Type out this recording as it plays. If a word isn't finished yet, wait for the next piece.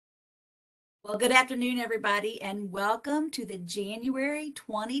Well, good afternoon, everybody, and welcome to the January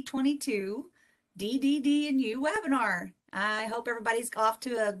 2022 DDD and U webinar. I hope everybody's off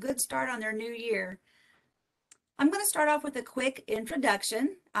to a good start on their new year. I'm going to start off with a quick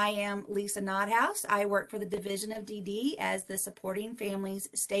introduction. I am Lisa Nothouse. I work for the Division of DD as the Supporting Families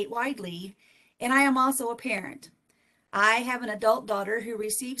statewide lead, and I am also a parent. I have an adult daughter who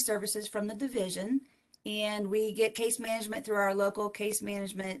receives services from the division, and we get case management through our local case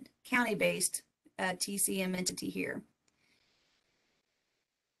management county-based TCM entity here.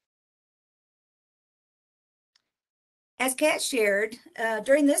 As Kat shared,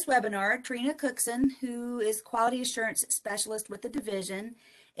 during this webinar, Trina Cookson, who is Quality Assurance Specialist with the division,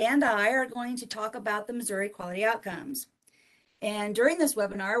 and I are going to talk about the Missouri Quality Outcomes. And during this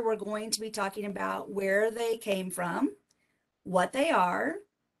webinar, we're going to be talking about where they came from, what they are,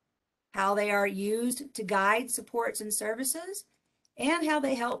 how they are used to guide supports and services, and how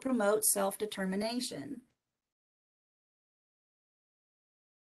they help promote self-determination.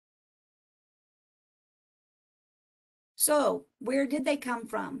 So, where did they come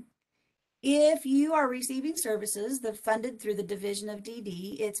from? If you are receiving services that are funded through the Division of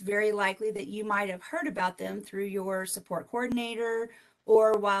DD, it's very likely that you might have heard about them through your support coordinator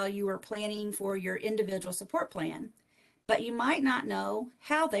or while you were planning for your individual support plan, but you might not know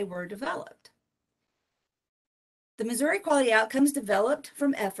how they were developed. The Missouri Quality Outcomes developed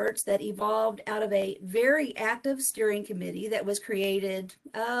from efforts that evolved out of a very active steering committee that was created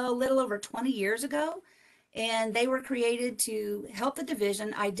a little over 20 years ago. And they were created to help the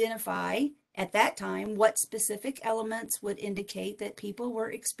division identify at that time what specific elements would indicate that people were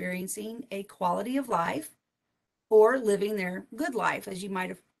experiencing a quality of life or living their good life, as you might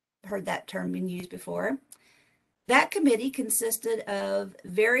have heard that term being used before. That committee consisted of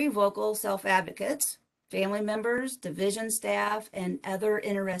very vocal self-advocates, family members, division staff, and other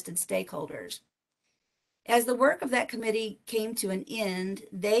interested stakeholders. As the work of that committee came to an end,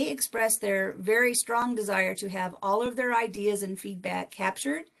 they expressed their very strong desire to have all of their ideas and feedback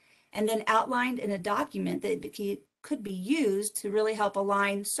captured and then outlined in a document that could be used to really help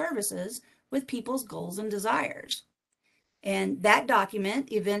align services with people's goals and desires. And that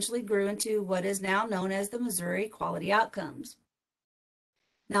document eventually grew into what is now known as the Missouri Quality Outcomes.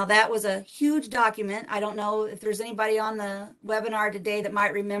 Now, that was a huge document. I don't know if there's anybody on the webinar today that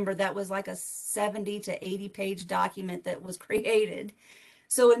might remember that was like a 70 to 80 page document that was created.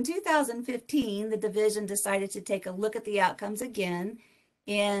 So in 2015, the division decided to take a look at the outcomes again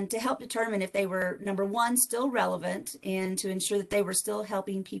and to help determine if they were, number one, still relevant and to ensure that they were still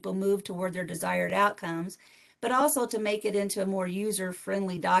helping people move toward their desired outcomes, but also to make it into a more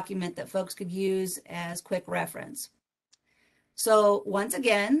user-friendly document that folks could use as quick reference. So once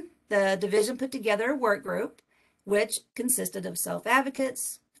again, the division put together a work group, which consisted of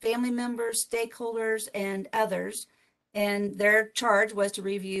self-advocates, family members, stakeholders, and others, and their charge was to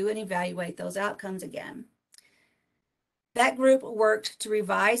review and evaluate those outcomes again. That group worked to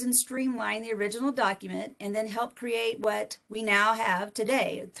revise and streamline the original document and then help create what we now have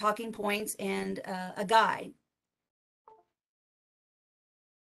today, talking points and a guide.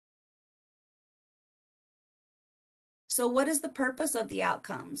 So what is the purpose of the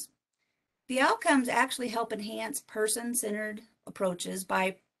outcomes? The outcomes actually help enhance person-centered approaches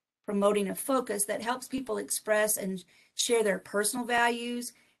by promoting a focus that helps people express and share their personal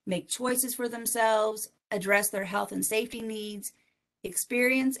values, make choices for themselves, address their health and safety needs,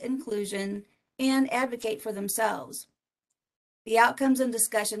 experience inclusion, and advocate for themselves. The Outcomes and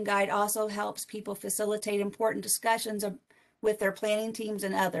Discussion Guide also helps people facilitate important discussions with their planning teams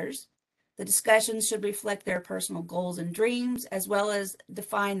and others. The discussions should reflect their personal goals and dreams, as well as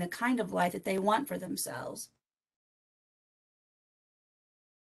define the kind of life that they want for themselves.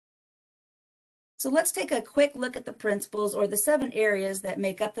 So let's take a quick look at the principles or the 7 areas that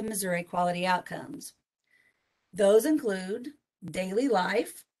make up the Missouri Quality Outcomes. Those include daily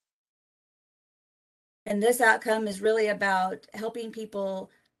life, and this outcome is really about helping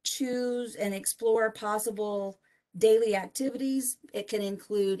people choose and explore possible daily activities. It can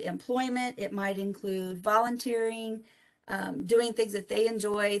include employment. It might include volunteering, doing things that they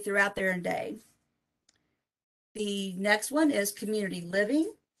enjoy throughout their day. The next one is community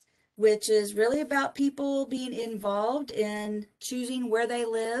living, which is really about people being involved in choosing where they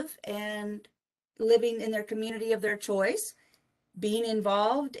live and living in their community of their choice, being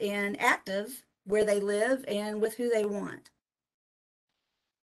involved and active where they live and with who they want.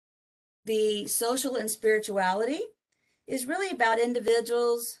 The social and spirituality is really about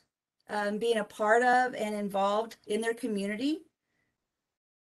individuals being a part of and involved in their community.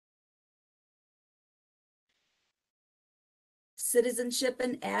 Citizenship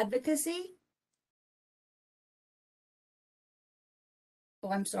and advocacy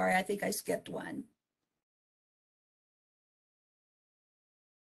Oh, I'm sorry, I think I skipped one.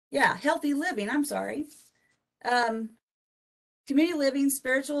 Yeah, healthy living, I'm sorry. Community living,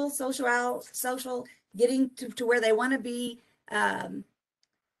 spiritual, social, getting to where they want to be,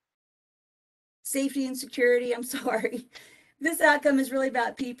 safety and security, I'm sorry. This outcome is really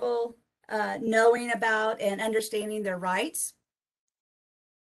about people knowing about and understanding their rights.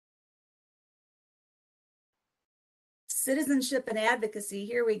 Citizenship and advocacy,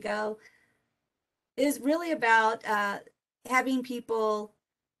 here we go, is really about having people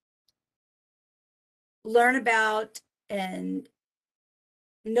learn about and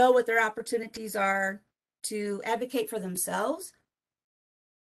know what their opportunities are to advocate for themselves.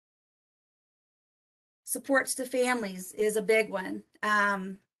 Supports to families is a big one.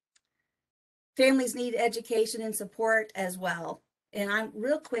 Families need education and support as well. And I'm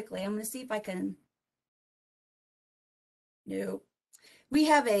real quickly, I'm going to see if I can. No, we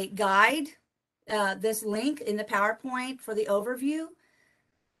have a guide, this link in the PowerPoint for the overview.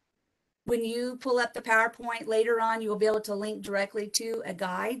 When you pull up the PowerPoint later on, you will be able to link directly to a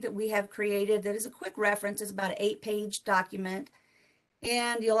guide that we have created that is a quick reference. It's about an 8-page document.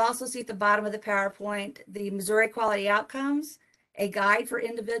 And you'll also see at the bottom of the PowerPoint, the Missouri Quality Outcomes, a guide for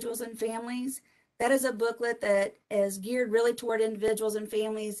individuals and families. That is a booklet that is geared really toward individuals and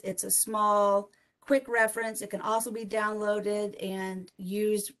families. It's a small, quick reference. It can also be downloaded and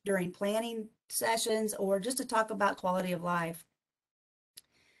used during planning sessions or just to talk about quality of life.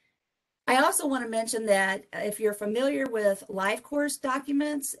 I also want to mention that if you're familiar with life course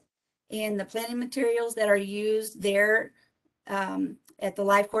documents and the planning materials that are used there at the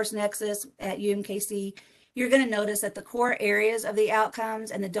Life Course Nexus at UMKC, you're going to notice that the core areas of the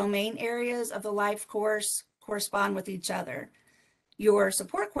outcomes and the domain areas of the life course correspond with each other. Your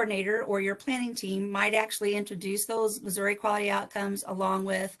support coordinator or your planning team might actually introduce those Missouri Quality Outcomes along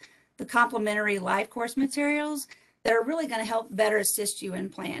with the complementary life course materials that are really going to help better assist you in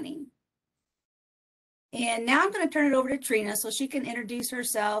planning. And now I'm going to turn it over to Trina so she can introduce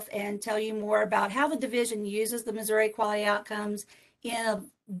herself and tell you more about how the division uses the Missouri Quality Outcomes in a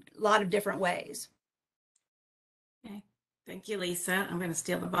lot of different ways. Okay, thank you, Lisa. I'm going to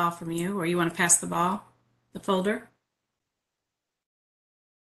steal the ball from you, or you want to pass the ball, the folder?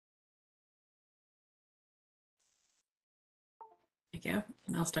 There you go,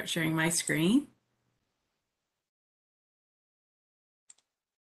 and I'll start sharing my screen.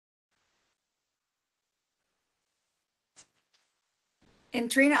 And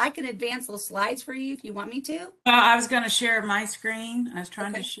Trina, I can advance those slides for you if you want me to. I was going to share my screen. I was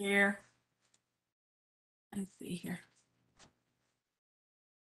trying to share. Let's see here.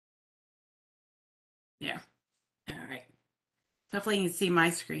 Yeah. All right. Hopefully you can see my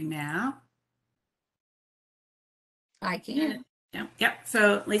screen now. I can. Yep.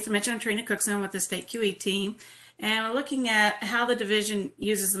 So Lisa mentioned I'm Trina Cookson with the State QE team, and we're looking at how the division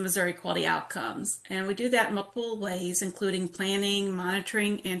uses the Missouri Quality Outcomes. And we do that in multiple ways, including planning,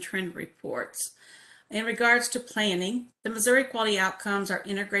 monitoring, and trend reports. In regards to planning, the Missouri Quality Outcomes are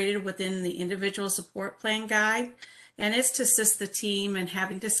integrated within the individual support plan guide, and it's to assist the team in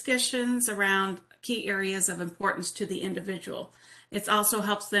having discussions around key areas of importance to the individual. It also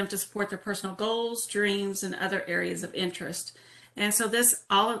helps them to support their personal goals, dreams, and other areas of interest. And so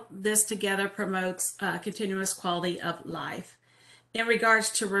all of this together promotes continuous quality of life. In regards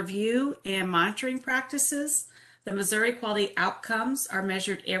to review and monitoring practices, the Missouri Quality Outcomes are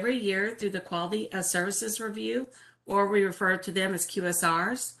measured every year through the Quality of Services Review, or we refer to them as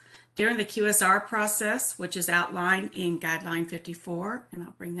QSRs. During the QSR process, which is outlined in Guideline 54, and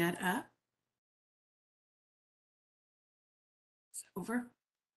I'll bring that up. It's over.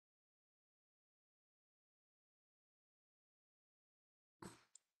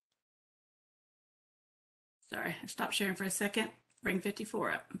 Sorry, I stopped sharing for a second. Bring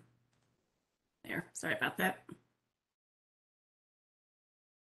 54 up. There, sorry about that.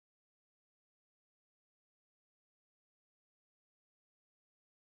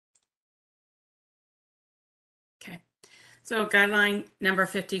 Okay, so guideline number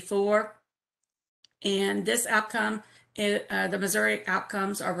 54, and this outcome, the Missouri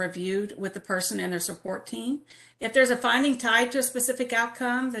outcomes are reviewed with the person and their support team. If there's a finding tied to a specific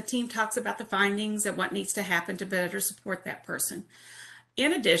outcome, the team talks about the findings and what needs to happen to better support that person.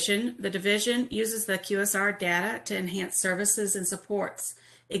 In addition, the division uses the QSR data to enhance services and supports.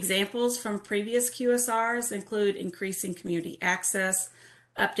 Examples from previous QSRs include increasing community access,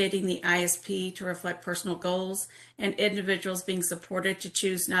 updating the ISP to reflect personal goals, and individuals being supported to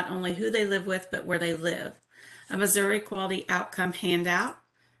choose not only who they live with, but where they live. A Missouri Quality Outcome handout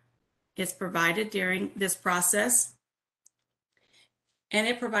is provided during this process. and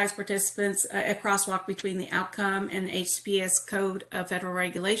it provides participants a crosswalk between the outcome and the HCPS Code of Federal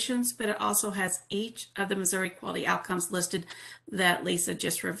Regulations, but it also has each of the Missouri quality outcomes listed that Lisa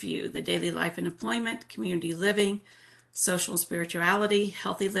just reviewed: the daily life and employment, community living, social and spirituality,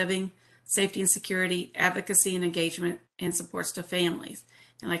 healthy living, safety and security, advocacy and engagement, and supports to families.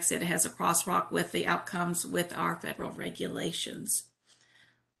 And like I said, it has a crosswalk with the outcomes with our federal regulations.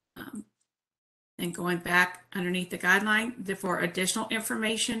 And going back underneath the guideline, for additional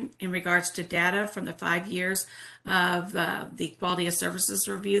information in regards to data from the 5 years of the quality of services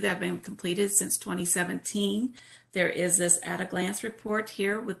review that have been completed since 2017, there is this at-a-glance report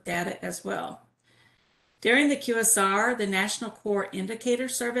here with data as well. During the QSR, the National Core Indicator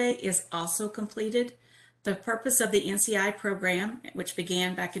Survey is also completed. The purpose of the NCI program, which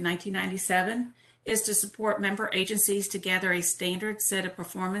began back in 1997, is to support member agencies to gather a standard set of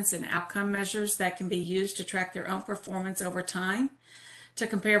performance and outcome measures that can be used to track their own performance over time, to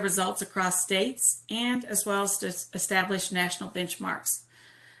compare results across states, and as well as to establish national benchmarks.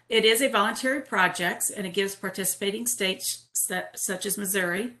 It is a voluntary project, and it gives participating states such as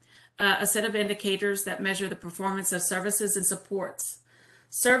Missouri a set of indicators that measure the performance of services and supports.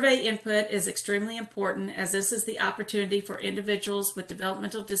 Survey input is extremely important, as this is the opportunity for individuals with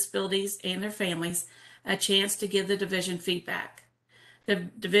developmental disabilities and their families a chance to give the division feedback. The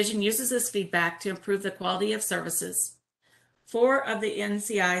division uses this feedback to improve the quality of services. 4 of the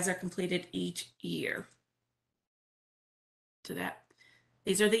NCIs are completed each year.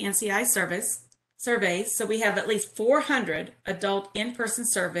 These are the NCI surveys. So we have at least 400 adult in-person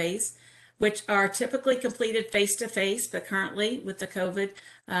surveys, which are typically completed face-to-face, but currently with the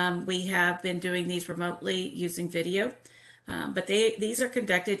COVID, we have been doing these remotely using video. But these are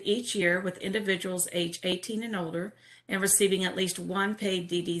conducted each year with individuals age 18 and older and receiving at least 1 paid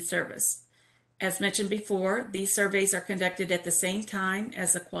DD service. As mentioned before, these surveys are conducted at the same time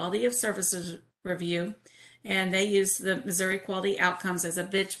as the quality of services review, and they use the Missouri quality outcomes as a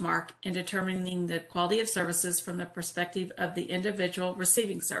benchmark in determining the quality of services from the perspective of the individual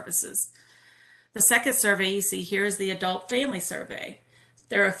receiving services. The second survey you see here is the Adult Family Survey.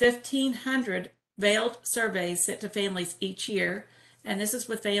 There are 1,500 veiled surveys sent to families each year, and this is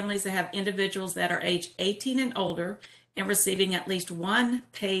with families that have individuals that are age 18 and older and receiving at least 1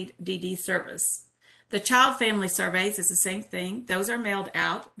 paid DD service. The Child Family Surveys is the same thing. Those are mailed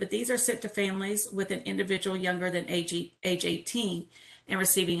out, but these are sent to families with an individual younger than age 18 and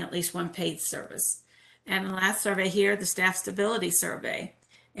receiving at least 1 paid service. And the last survey here, the Staff Stability Survey,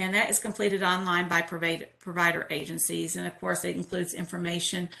 and that is completed online by provider agencies. And of course, it includes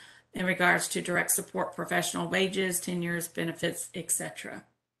information in regards to direct support, professional wages, tenures, benefits, etc.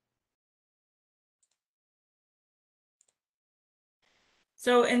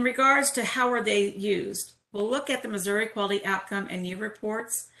 So in regards to how are they used, we'll look at the Missouri Quality Outcome and New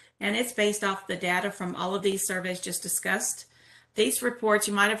Reports, and it's based off the data from all of these surveys just discussed. These reports,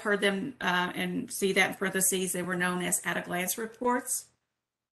 you might have heard them and see that in parentheses, they were known as at-a-glance reports.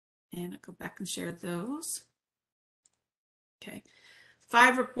 And I'll go back and share those. Okay.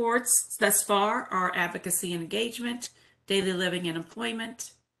 5 reports thus far are advocacy and engagement, daily living and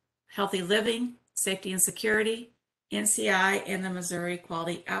employment, healthy living, safety and security, NCI, and the Missouri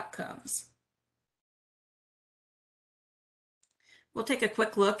Quality Outcomes. We'll take a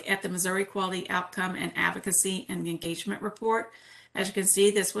quick look at the Missouri Quality Outcome and Advocacy and Engagement Report. As you can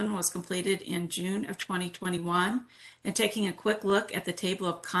see, this one was completed in June of 2021. And taking a quick look at the table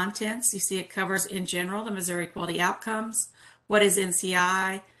of contents, you see it covers in general the Missouri Quality Outcomes, what is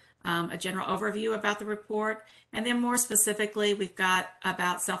NCI, a general overview about the report, and then more specifically, we've got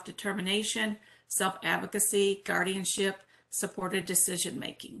about self-determination, self-advocacy, guardianship, supported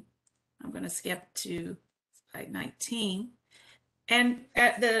decision-making. I'm going to skip to slide 19. And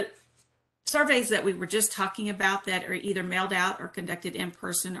at the surveys that we were just talking about that are either mailed out or conducted in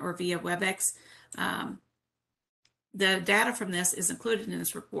person or via WebEx, the data from this is included in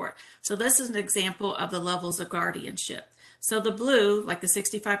this report. So this is an example of the levels of guardianship. So the blue, like the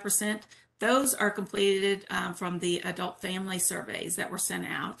 65%, those are completed from the adult family surveys that were sent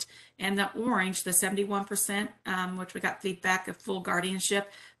out. And the orange, the 71%, which we got feedback of full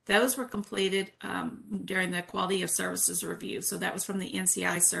guardianship, those were completed during the quality of services review. So that was from the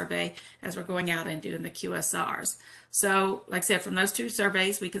NCI survey as we're going out and doing the QSRs. So like I said, from those 2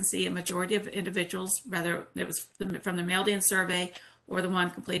 surveys, we can see a majority of individuals, whether it was from the mailed in survey or the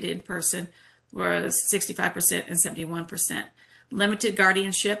one completed in person, was 65% and 71%. Limited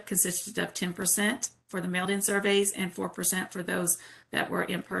guardianship consisted of 10% for the mailed-in surveys and 4% for those that were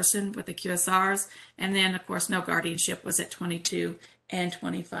in person with the QSRs. And then, of course, no guardianship was at 22 and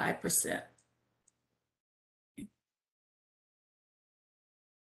 25%.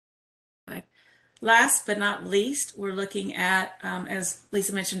 Last but not least, we're looking at, as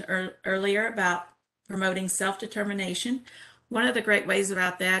Lisa mentioned earlier, about promoting self-determination. One of the great ways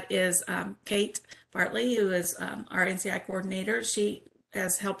about that is Kate Bartley, who is our NCI coordinator. She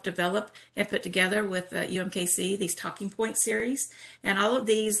has helped develop and put together with UMKC these talking point series. And all of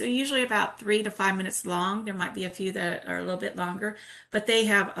these are usually about 3 to 5 minutes long. There might be a few that are a little bit longer, but they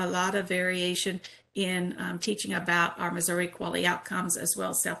have a lot of variation in teaching about our Missouri quality outcomes as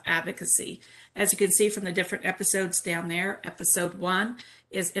well as self-advocacy. As you can see from the different episodes down there, episode 1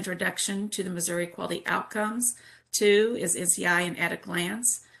 is Introduction to the Missouri Quality Outcomes. 2 is NCI and at a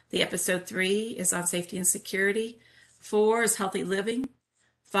Glance. The episode 3 is on Safety and Security. 4 is Healthy Living.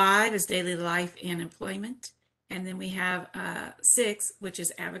 5 is Daily Life and Employment. And then we have 6, which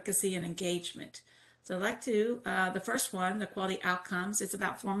is Advocacy and Engagement. So I'd like to, the first one, the Quality Outcomes, it's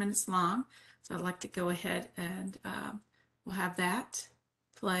about 4 minutes long. So I'd like to go ahead and we'll have that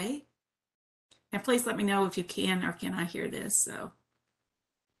play. And please let me know if you can or cannot hear this. So.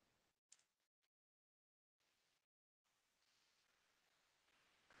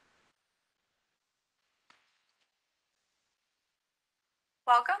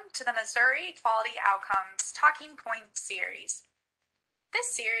 Welcome to the Missouri Quality Outcomes Talking Points series.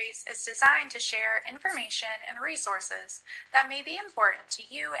 This series is designed to share information and resources that may be important to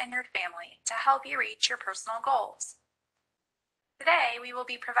you and your family to help you reach your personal goals. Today, we will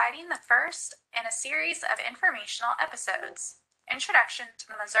be providing the first in a series of informational episodes, Introduction to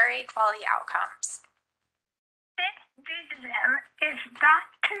the Missouri Quality Outcomes. This video is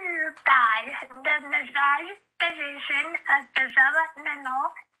brought to you by the Missouri Division of Developmental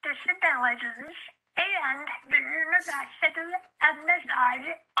Disabilities and the University of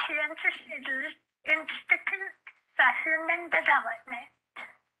Missouri Kansas City Institute for Human Development.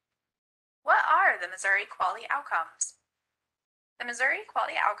 What are the Missouri Quality Outcomes? The Missouri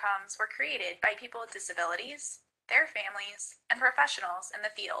Quality Outcomes were created by people with disabilities, their families, and professionals in the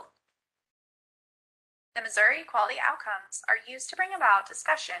field. The Missouri Quality Outcomes are used to bring about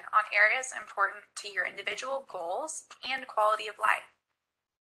discussion on areas important to your individual goals and quality of life.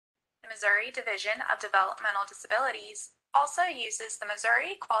 The Missouri Division of Developmental Disabilities also uses the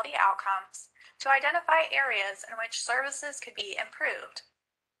Missouri Quality Outcomes to identify areas in which services could be improved.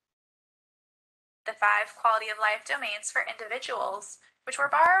 The 5 quality of life domains for individuals, which were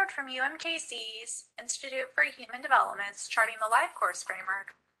borrowed from UMKC's Institute for Human Development's Charting the Life Course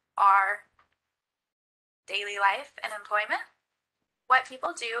framework, are daily life and employment, what people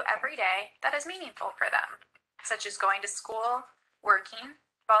do every day that is meaningful for them, such as going to school, working,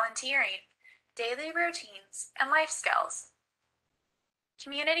 volunteering, daily routines, and life skills.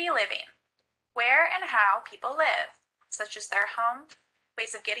 Community living, where and how people live, such as their home,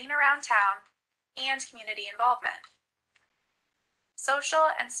 ways of getting around town, and community involvement. Social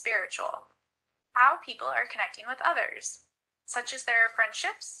and spiritual, how people are connecting with others, such as their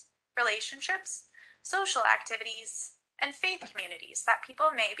friendships, relationships, social activities, and faith communities that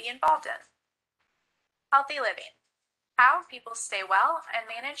people may be involved in. Healthy living, how people stay well and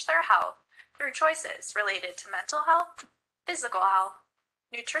manage their health through choices related to mental health, physical health,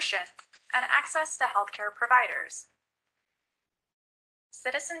 nutrition, and access to healthcare providers.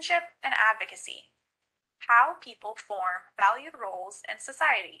 Citizenship and advocacy, how people form valued roles in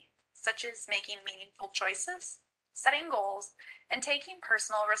society, such as making meaningful choices, setting goals, and taking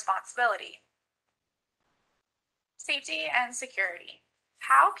personal responsibility. Safety and security,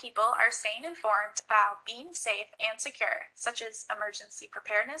 how people are staying informed about being safe and secure, such as emergency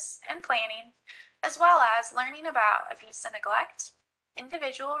preparedness and planning, as well as learning about abuse and neglect,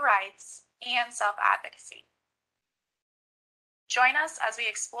 individual rights, and self-advocacy. Join us as we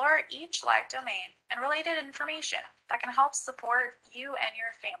explore each life domain and related information that can help support you and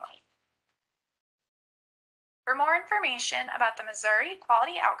your family. For more information about the Missouri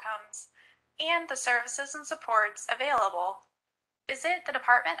Quality Outcomes and the services and supports available, visit the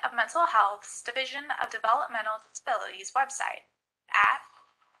Department of Mental Health's Division of Developmental Disabilities website at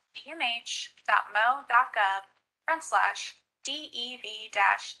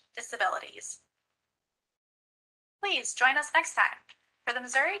dmh.mo.gov/DEV-disabilities. Please join us next time for the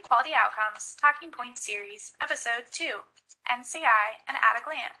Missouri Quality Outcomes Talking Point Series, Episode 2, NCI and at a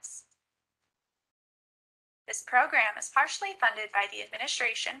Glance. This program is partially funded by the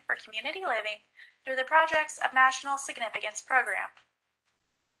Administration for Community Living through the Projects of National Significance program.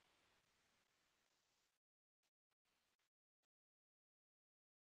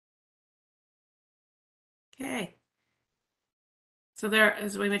 Okay. So there,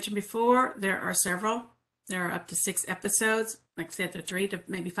 as we mentioned before, there are several. There are up to 6 episodes, like I said, they're 3 to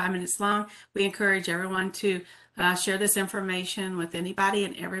maybe 5 minutes long. We encourage everyone to share this information with anybody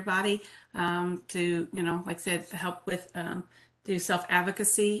and everybody to, like I said, help with do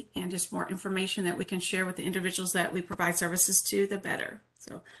self-advocacy and just more information that we can share with the individuals that we provide services to, the better.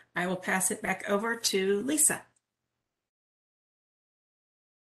 So I will pass it back over to Lisa.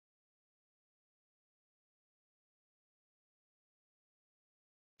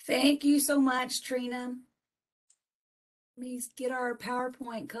 Thank you so much, Trina. Let me get our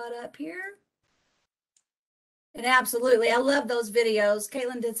PowerPoint caught up here. And absolutely, I love those videos.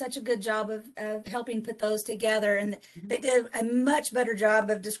 Caitlin did such a good job of helping put those together, and they did a much better job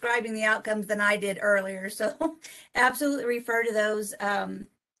of describing the outcomes than I did earlier. So absolutely refer to those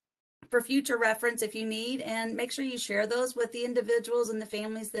for future reference if you need, and make sure you share those with the individuals and the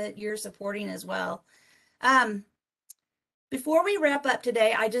families that you're supporting as well. Before we wrap up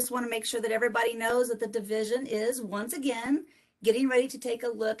today, I just want to make sure that everybody knows that the division is once again getting ready to take a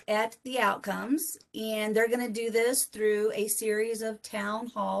look at the outcomes, and they're going to do this through a series of town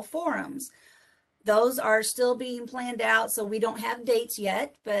hall forums. Those are still being planned out, so we don't have dates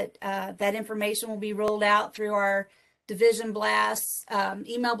yet, but that information will be rolled out through our division blasts,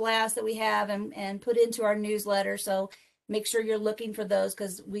 email blasts that we have, and put into our newsletter. So make sure you're looking for those,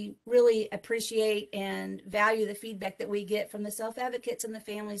 because we really appreciate and value the feedback that we get from the self-advocates and the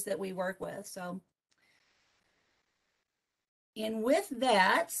families that we work with. So, and with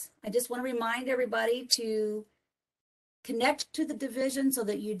that, I just want to remind everybody to connect to the division so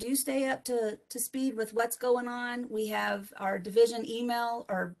that you do stay up to speed with what's going on. We have our division email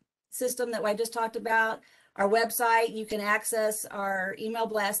or system that I just talked about, our website. You can access our email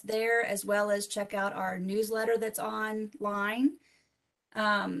blast there, as well as check out our newsletter that's online.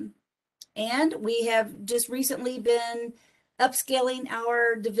 And we have just recently been upscaling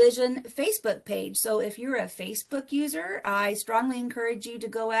our division Facebook page. So if you're a Facebook user, I strongly encourage you to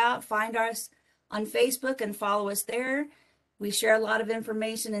go out, find us on Facebook and follow us there. We share a lot of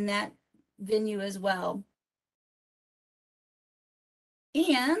information in that venue as well.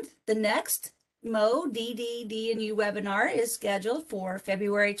 And the next MOQO DDD and U webinar is scheduled for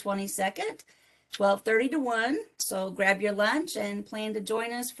February 22nd, 12:30 to 1. So grab your lunch and plan to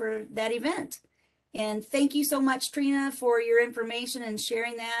join us for that event. And thank you so much, Trina, for your information and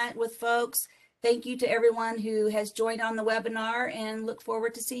sharing that with folks. Thank you to everyone who has joined on the webinar, and look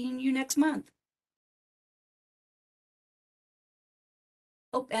forward to seeing you next month.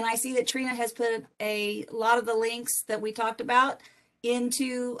 Oh, and I see that Trina has put a lot of the links that we talked about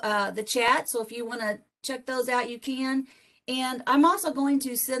into the chat. So if you want to check those out, you can. And I'm also going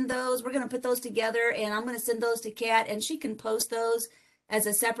to send those, we're going to put those together, and I'm going to send those to Kat, and she can post those as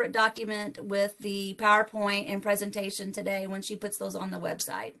a separate document with the PowerPoint and presentation today when she puts those on the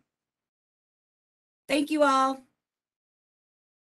website. Thank you all.